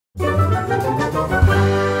I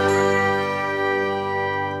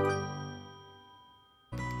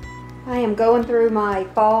am going through my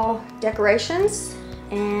fall decorations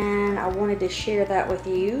and I wanted to share that with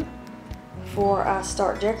you before I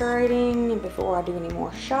start decorating and before I do any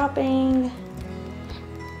more shopping.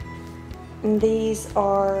 And these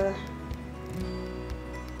are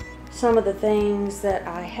some of the things that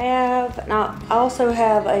I have. Now, I also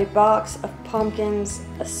have a box of pumpkins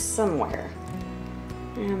somewhere.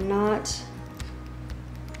 And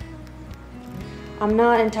I'm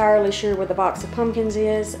not entirely sure where the box of pumpkins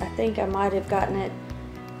is. I think I might have gotten it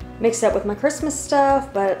mixed up with my Christmas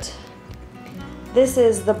stuff, but this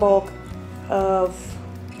is the bulk of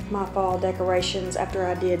my fall decorations after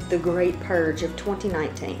I did the Great Purge of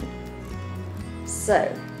 2019.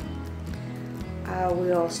 So, I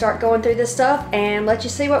will start going through this stuff and let you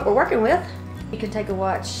see what we're working with. You can take a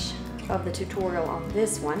watch of the tutorial on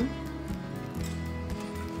this one.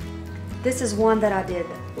 This is one that I did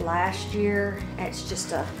last year. It's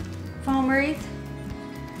just a foam wreath.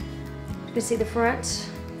 You can see the front,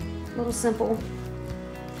 little simple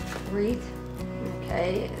wreath.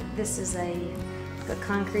 Okay, this is a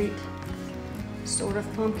concrete sort of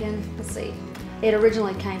pumpkin. Let's see. It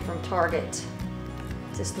originally came from Target,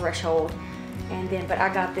 this threshold. But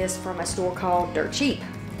I got this from a store called Dirt Cheap.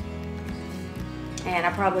 And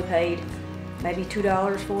I probably paid maybe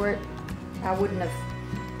 $2 for it.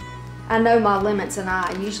 I know my limits and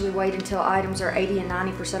I usually wait until items are 80 and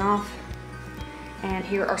 90% off. And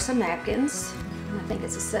here are some napkins. I think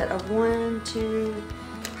it's a set of 1, 2,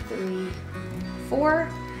 3, 4.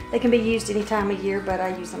 They can be used any time of year, but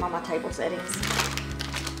I use them on my table settings.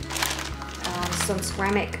 Some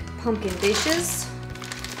ceramic pumpkin dishes.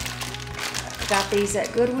 Got these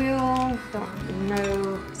at Goodwill. Don't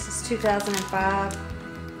know, this is 2005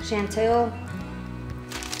 Chantel.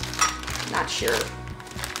 Not sure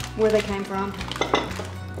where they came from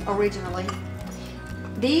originally.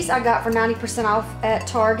 These I got for 90% off at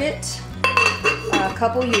Target a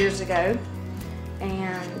couple years ago.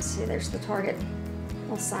 And see, there's the Target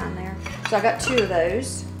little sign there. So I got 2 of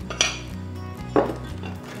those.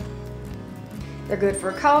 They're good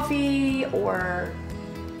for coffee or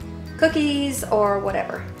cookies or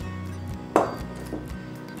whatever.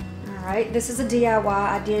 Alright, this is a DIY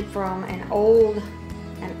I did from an old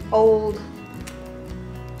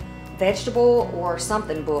vegetable or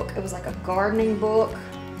something book. It was like a gardening book,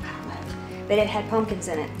 I don't know, but it had pumpkins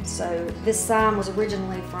in it. So this sign was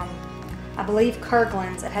originally from, I believe,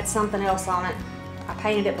 Kirkland's. It had something else on it. I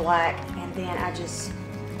painted it black and then I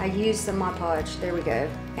used some Mod Podge, there we go,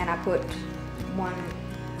 and I put one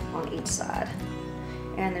on each side.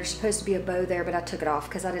 And there's supposed to be a bow there, but I took it off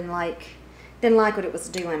because I didn't like what it was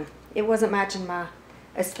doing. It wasn't matching my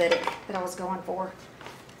aesthetic that I was going for.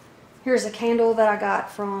 Here's a candle that I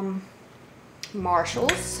got from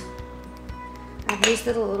Marshall's. I've used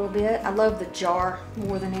it a little bit. I love the jar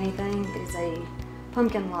more than anything. It is a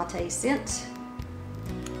pumpkin latte scent.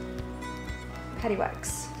 Patty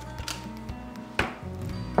wax.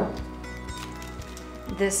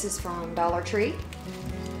 This is from Dollar Tree.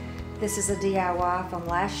 This is a DIY from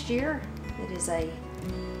last year. It is a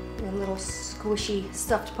little squishy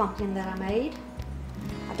stuffed pumpkin that I made.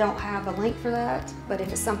 I don't have a link for that, but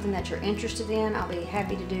if it's something that you're interested in, I'll be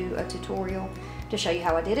happy to do a tutorial to show you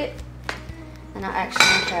how I did it. And I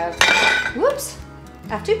actually have, whoops,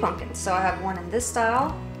 I have 2 pumpkins. So I have one in this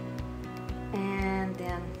style and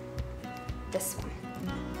then this one.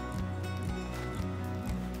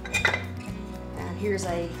 And here's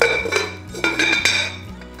a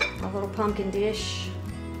little pumpkin dish.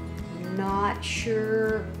 Not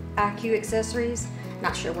sure, IQ Accessories,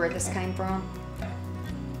 not sure where this came from.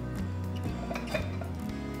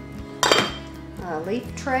 A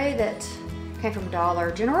leaf tray that came from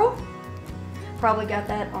Dollar General. Probably got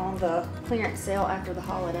that on the clearance sale after the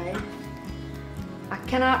holiday. I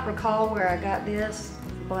cannot recall where I got this,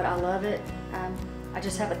 but I love it. I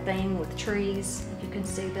just have a thing with trees. You can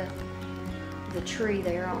see the tree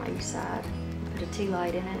there on each side. Put a tea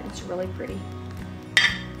light in it. It's really pretty.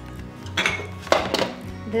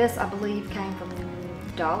 This, I believe, came from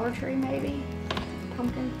Dollar Tree, maybe?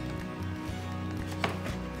 Pumpkin.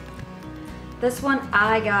 This one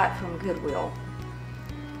I got from Goodwill.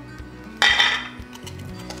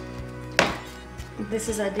 This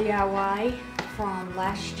is a DIY from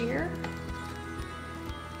last year.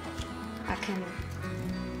 I can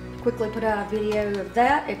quickly put out a video of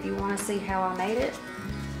that if you want to see how I made it.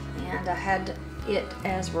 And I had it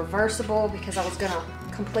as reversible because I was going to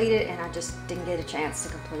complete it and I just didn't get a chance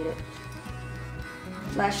to complete it.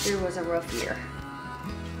 Last year was a rough year.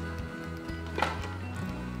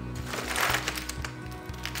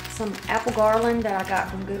 some apple garland that I got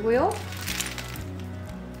from Goodwill.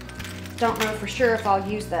 Don't know for sure if I'll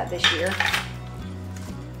use that this year.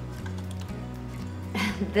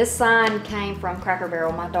 This sign came from Cracker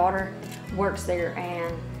Barrel. My daughter works there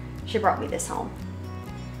and she brought me this home.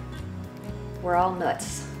 We're all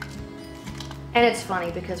nuts. And it's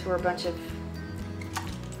funny because we're a bunch of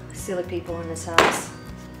silly people in this house.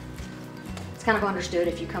 It's kind of understood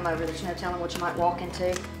if you come over, there's no telling what you might walk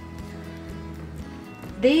into.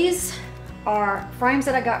 These are frames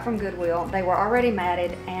that I got from Goodwill. They were already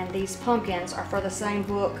matted, and these pumpkins are for the same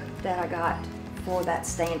book that I got for that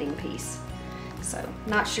standing piece. So,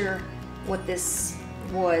 not sure what this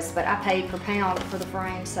was, but I paid per pound for the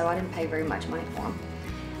frame, so I didn't pay very much money for them.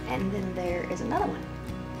 And then there is another one.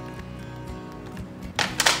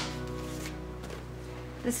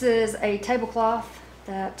 This is a tablecloth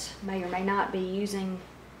that may or may not be using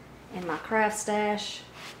in my craft stash.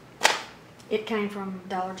 It came from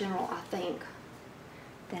Dollar General, I think.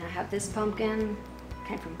 Then I have this pumpkin,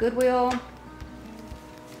 came from Goodwill.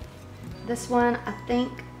 This one, I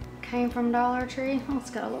think, came from Dollar Tree. Oh, it's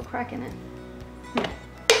got a little crack in it.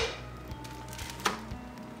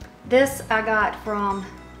 This I got from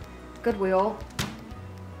Goodwill.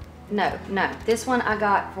 No, this one I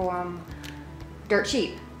got from Dirt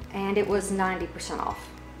Cheap, and it was 90% off.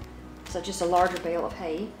 So just a larger bale of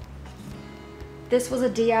hay. This was a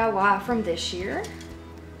DIY from this year.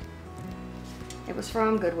 It was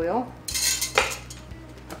from Goodwill.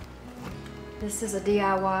 This is a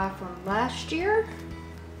DIY from last year.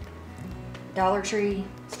 Dollar Tree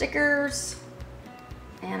stickers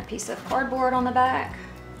and a piece of cardboard on the back.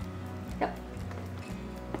 Yep.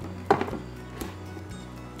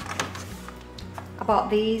 I bought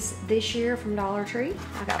these this year from Dollar Tree.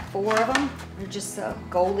 I got 4 of them. They're just a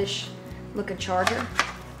goldish looking charger.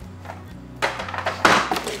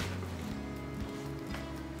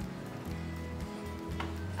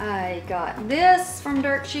 I got this from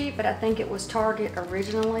Dirt Cheap, but I think it was Target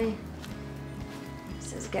originally. It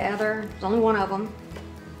says Gather. There's only one of them.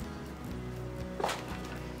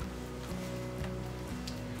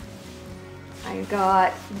 I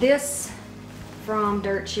got this from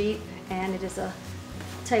Dirt Cheap, and it is a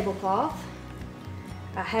tablecloth.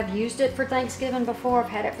 I have used it for Thanksgiving before. I've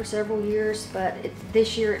had it for several years, but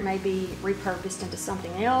this year it may be repurposed into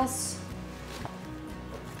something else.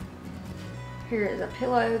 Here is a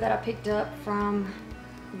pillow that I picked up from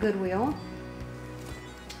Goodwill.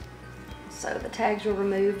 So the tags were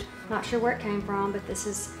removed. Not sure where it came from, but this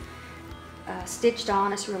is stitched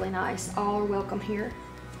on. It's really nice. All are welcome here.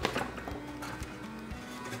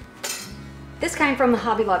 This came from the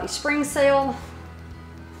Hobby Lobby spring sale,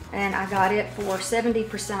 and I got it for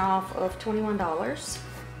 70% off of $21.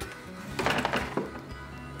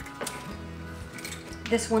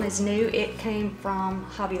 This one is new. It came from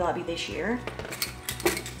Hobby Lobby this year.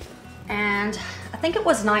 And I think it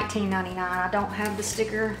was $19.99. I don't have the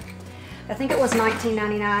sticker. I think it was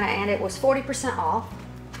 $19.99 and it was 40% off.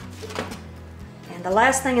 And the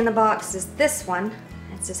last thing in the box is this one.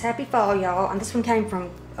 It says Happy Fall, y'all. And this one came from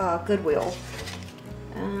Goodwill.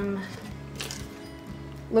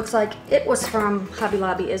 Looks like it was from Hobby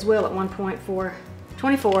Lobby as well at one point for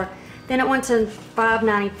 $24. Then it went to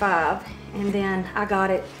 $5.95. And then I got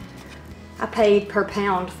it, I paid per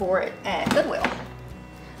pound for it at Goodwill.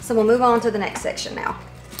 So we'll move on to the next section now.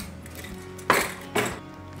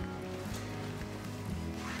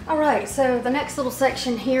 All right, so the next little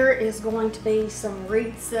section here is going to be some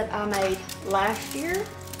wreaths that I made last year.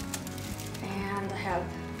 And I have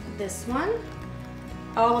this one.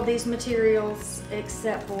 All of these materials,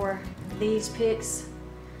 except for these picks,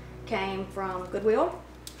 came from Goodwill.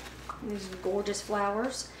 These are gorgeous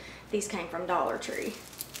flowers. These came from Dollar Tree.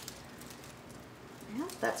 Yeah,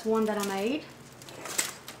 that's one that I made.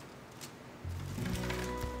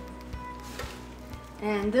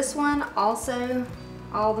 And this one also,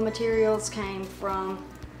 all the materials came from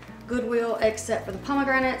Goodwill except for the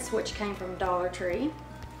pomegranates, which came from Dollar Tree.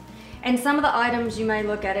 And some of the items you may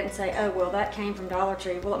look at it and say, oh, well, that came from Dollar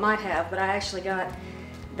Tree. Well, it might have, but I actually got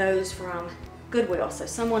those from Goodwill. So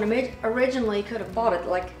someone originally could have bought it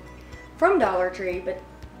like from Dollar Tree, but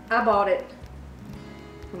I bought it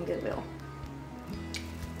from Goodwill.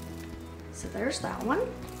 So there's that one.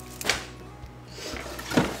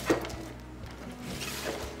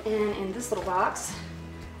 And in this little box,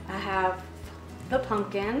 I have the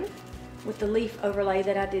pumpkin with the leaf overlay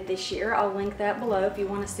that I did this year. I'll link that below if you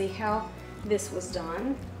want to see how this was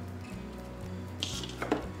done.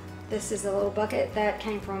 This is a little bucket that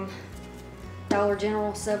came from Dollar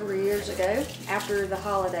General several years ago after the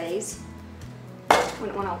holidays when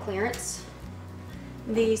it went on clearance.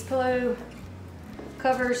 These pillow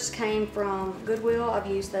Covers came from Goodwill. I've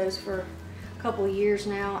used those for a couple of years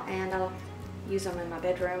now, and I'll use them in my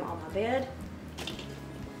bedroom on my bed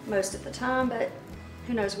most of the time, but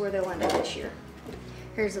who knows where they'll end up this year.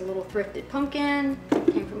 Here's a little thrifted pumpkin,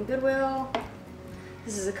 came from Goodwill.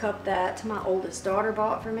 This is a cup that my oldest daughter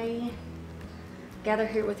bought for me. Gather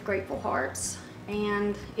here with grateful hearts.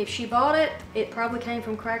 And if she bought it, it probably came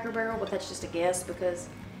from Cracker Barrel, but that's just a guess because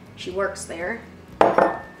she works there.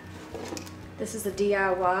 This is a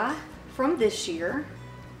DIY from this year,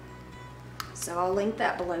 so I'll link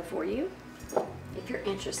that below for you if you're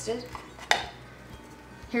interested.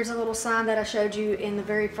 Here's a little sign that I showed you in the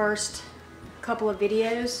very first couple of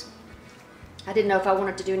videos. I didn't know if I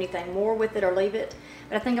wanted to do anything more with it or leave it,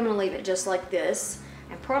 but I think I'm going to leave it just like this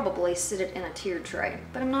and probably sit it in a tiered tray,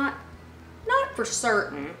 but I'm not for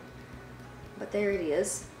certain, but there it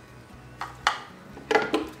is.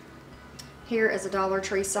 Here is a Dollar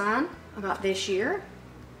Tree sign I got this year.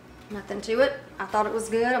 Nothing to it. I thought it was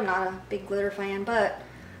good. I'm not a big glitter fan, but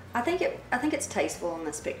I think it's tasteful in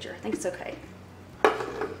this picture. I think it's okay.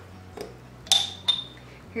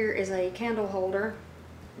 Here is a candle holder.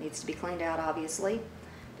 Needs to be cleaned out, obviously.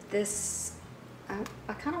 But this,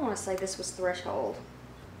 I kind of want to say this was Threshold.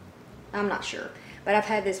 I'm not sure, but I've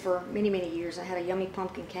had this for many, many years. I had a yummy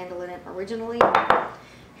pumpkin candle in it originally.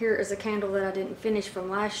 Here is a candle that I didn't finish from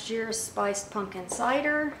last year, spiced pumpkin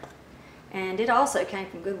cider. And it also came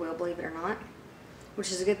from Goodwill, believe it or not,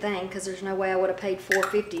 which is a good thing because there's no way I would have paid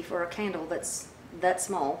 $4.50 for a candle that's that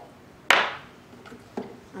small.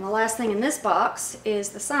 And the last thing in this box is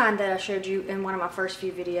the sign that I showed you in one of my first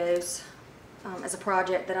few videos as a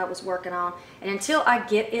project that I was working on. And until I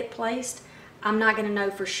get it placed, I'm not going to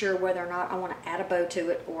know for sure whether or not I want to add a bow to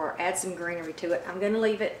it or add some greenery to it. I'm going to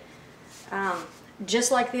leave it just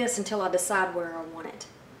like this until I decide where I want it.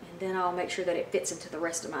 And then I'll make sure that it fits into the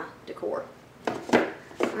rest of my decor.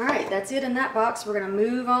 Alright, that's it in that box. We're going to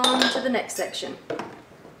move on to the next section.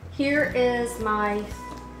 Here is my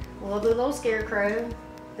lovely little scarecrow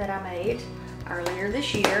that I made earlier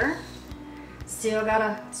this year. Still got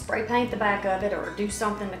to spray paint the back of it or do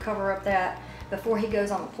something to cover up that before he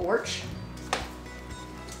goes on the porch.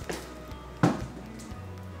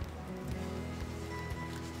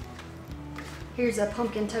 Here's a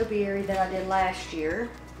pumpkin topiary that I did last year,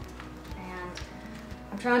 and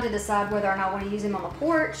I'm trying to decide whether or not I want to use him on the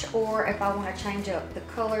porch or if I want to change up the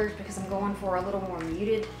colors because I'm going for a little more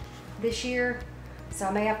muted this year, so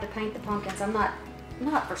I may have to paint the pumpkins. I'm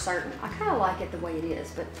not for certain. I kind of like it the way it is,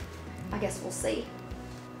 but I guess we'll see.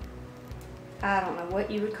 I don't know what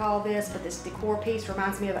you would call this, but this decor piece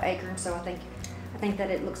reminds me of an acorn, so I think that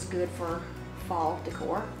it looks good for fall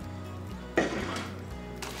decor.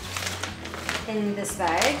 In this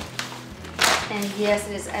bag, and yes,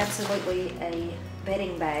 it is absolutely a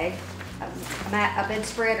bedding bag. A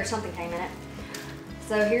bedspread or something came in it.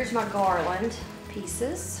 So here's my garland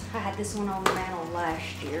pieces. I had this one on the mantle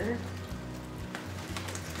last year.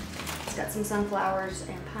 It's got some sunflowers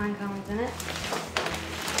and pine cones in it.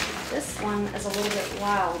 This one is a little bit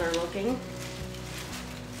wilder looking.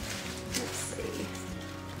 Let's see.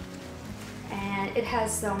 And it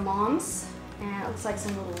has some moms. And it looks like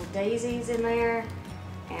some little daisies in there,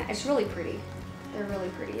 and it's really pretty. They're really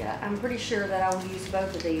pretty. I'm pretty sure that I will use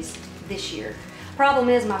both of these this year. Problem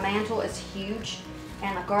is my mantle is huge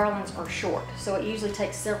and the garlands are short, so it usually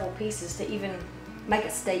takes several pieces to even make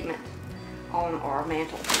a statement on our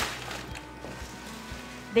mantle.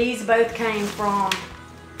 These both came from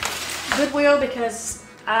Goodwill because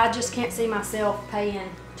I just can't see myself paying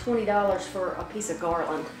 $20 for a piece of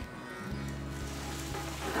garland.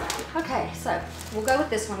 Okay, so we'll go with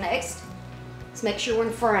this one next. Let's make sure we're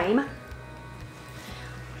in frame.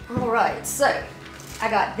 Alright, so I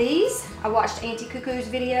got these. I watched Auntie Cuckoo's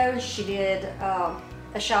video. She did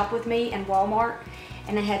a shop with me in Walmart,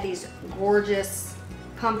 and they had these gorgeous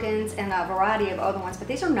pumpkins and a variety of other ones, but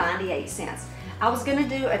these are 98 cents. I was gonna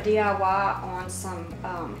do a DIY on some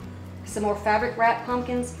more fabric wrapped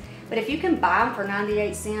pumpkins, but if you can buy them for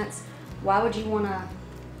 98 cents, why would you wanna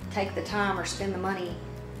take the time or spend the money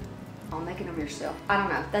on making them yourself? I don't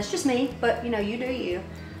know. That's just me, but you know, you do you.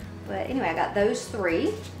 But anyway, I got those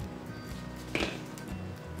three.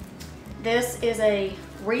 This is a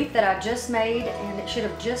wreath that I just made, and it should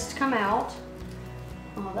have just come out.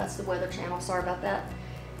 Oh, that's the Weather Channel. Sorry about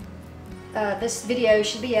that. This video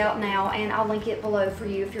should be out now, and I'll link it below for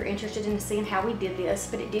you if you're interested in seeing how we did this.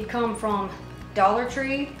 But it did come from Dollar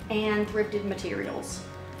Tree and thrifted materials.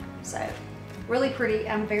 So, really pretty.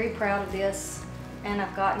 I'm very proud of this, and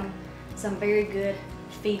I've gotten some very good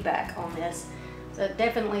feedback on this. So it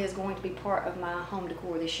definitely is going to be part of my home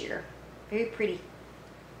decor this year. Very pretty.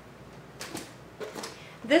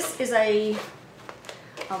 This is a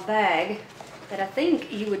bag that I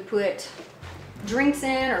think you would put drinks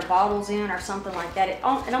in or bottles in or something like that. It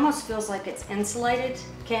almost feels like it's insulated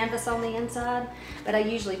canvas on the inside, but I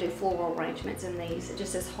usually do floral arrangements in these. It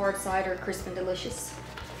just says hard cider, crisp and delicious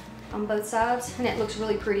on both sides, and it looks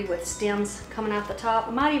really pretty with stems coming out the top.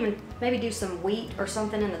 I might even maybe do some wheat or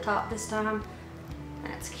something in the top this time.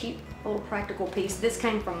 That's a cute little practical piece. This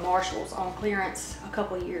came from Marshall's on clearance a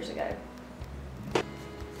couple of years ago.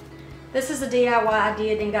 This is a DIY I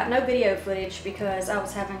did and got no video footage because I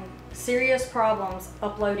was having serious problems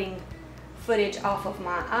uploading footage off of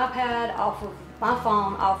my iPad, off of my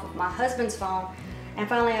phone, off of my husband's phone, and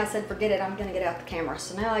finally I said forget it, I'm gonna get out the camera.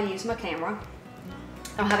 So now I use my camera.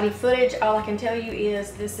 I don't have any footage. All I can tell you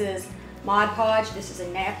is this is Mod Podge. This is a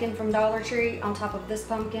napkin from Dollar Tree on top of this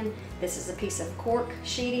pumpkin. This is a piece of cork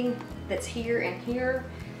sheeting that's here and here.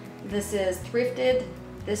 This is thrifted.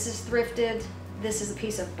 This is thrifted. This is a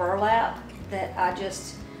piece of burlap that I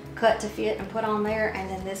just cut to fit and put on there, and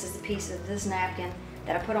then this is a piece of this napkin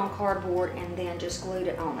that I put on cardboard and then just glued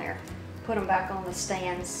it on there. Put them back on the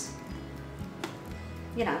stands,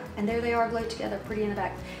 you know, and there they are glued together, pretty in the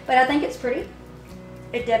back. But I think it's pretty.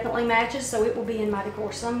 It definitely matches, so it will be in my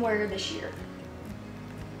decor somewhere this year.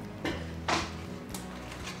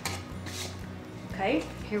 Okay,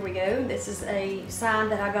 here we go. This is a sign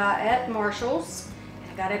that I got at Marshall's.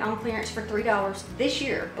 I got it on clearance for $3 this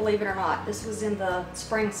year, believe it or not. This was in the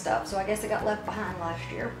spring stuff, so I guess it got left behind last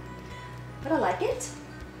year. But I like it.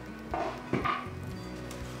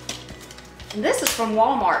 And this is from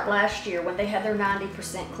Walmart last year when they had their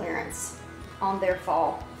 90% clearance on their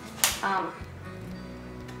fall.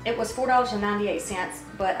 It was $4.98,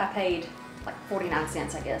 but I paid like 49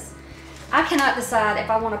 cents, I guess. I cannot decide if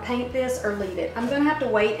I want to paint this or leave it. I'm going to have to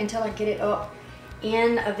wait until I get it up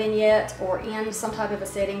in a vignette or in some type of a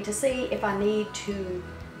setting to see if I need to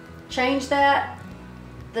change that.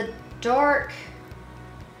 The dark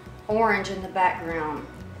orange in the background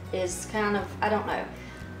is kind of, I don't know.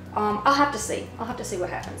 I'll have to see. I'll have to see what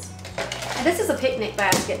happens. And this is a picnic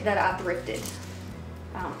basket that I thrifted.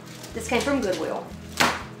 This came from Goodwill.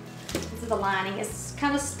 This is the lining. It's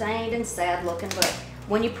kind of stained and sad looking, but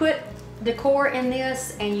when you put decor in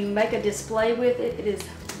this and you make a display with it, it is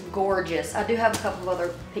gorgeous. I do have a couple of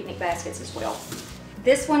other picnic baskets as well.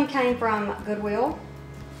 This one came from Goodwill.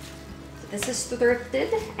 This is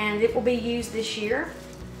thrifted and it will be used this year.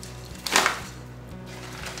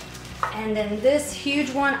 And then this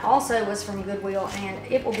huge one also was from Goodwill and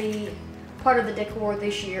it will be part of the decor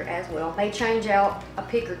this year as well. May change out a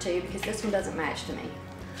pick or two because this one doesn't match to me.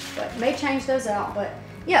 But may change those out. But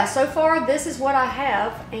yeah, so far this is what I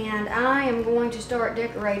have, and I am going to start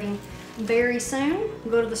decorating very soon.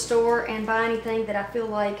 Go to the store and buy anything that I feel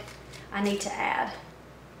like I need to add.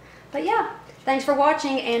 But yeah, thanks for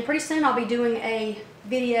watching, and pretty soon I'll be doing a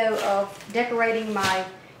video of decorating my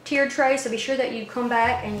tiered tray, so be sure that you come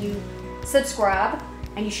back and you subscribe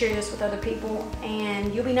and you share this with other people,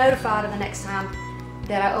 and you'll be notified of the next time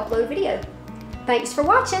that I upload a video. Thanks for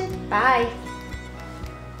watching. Bye.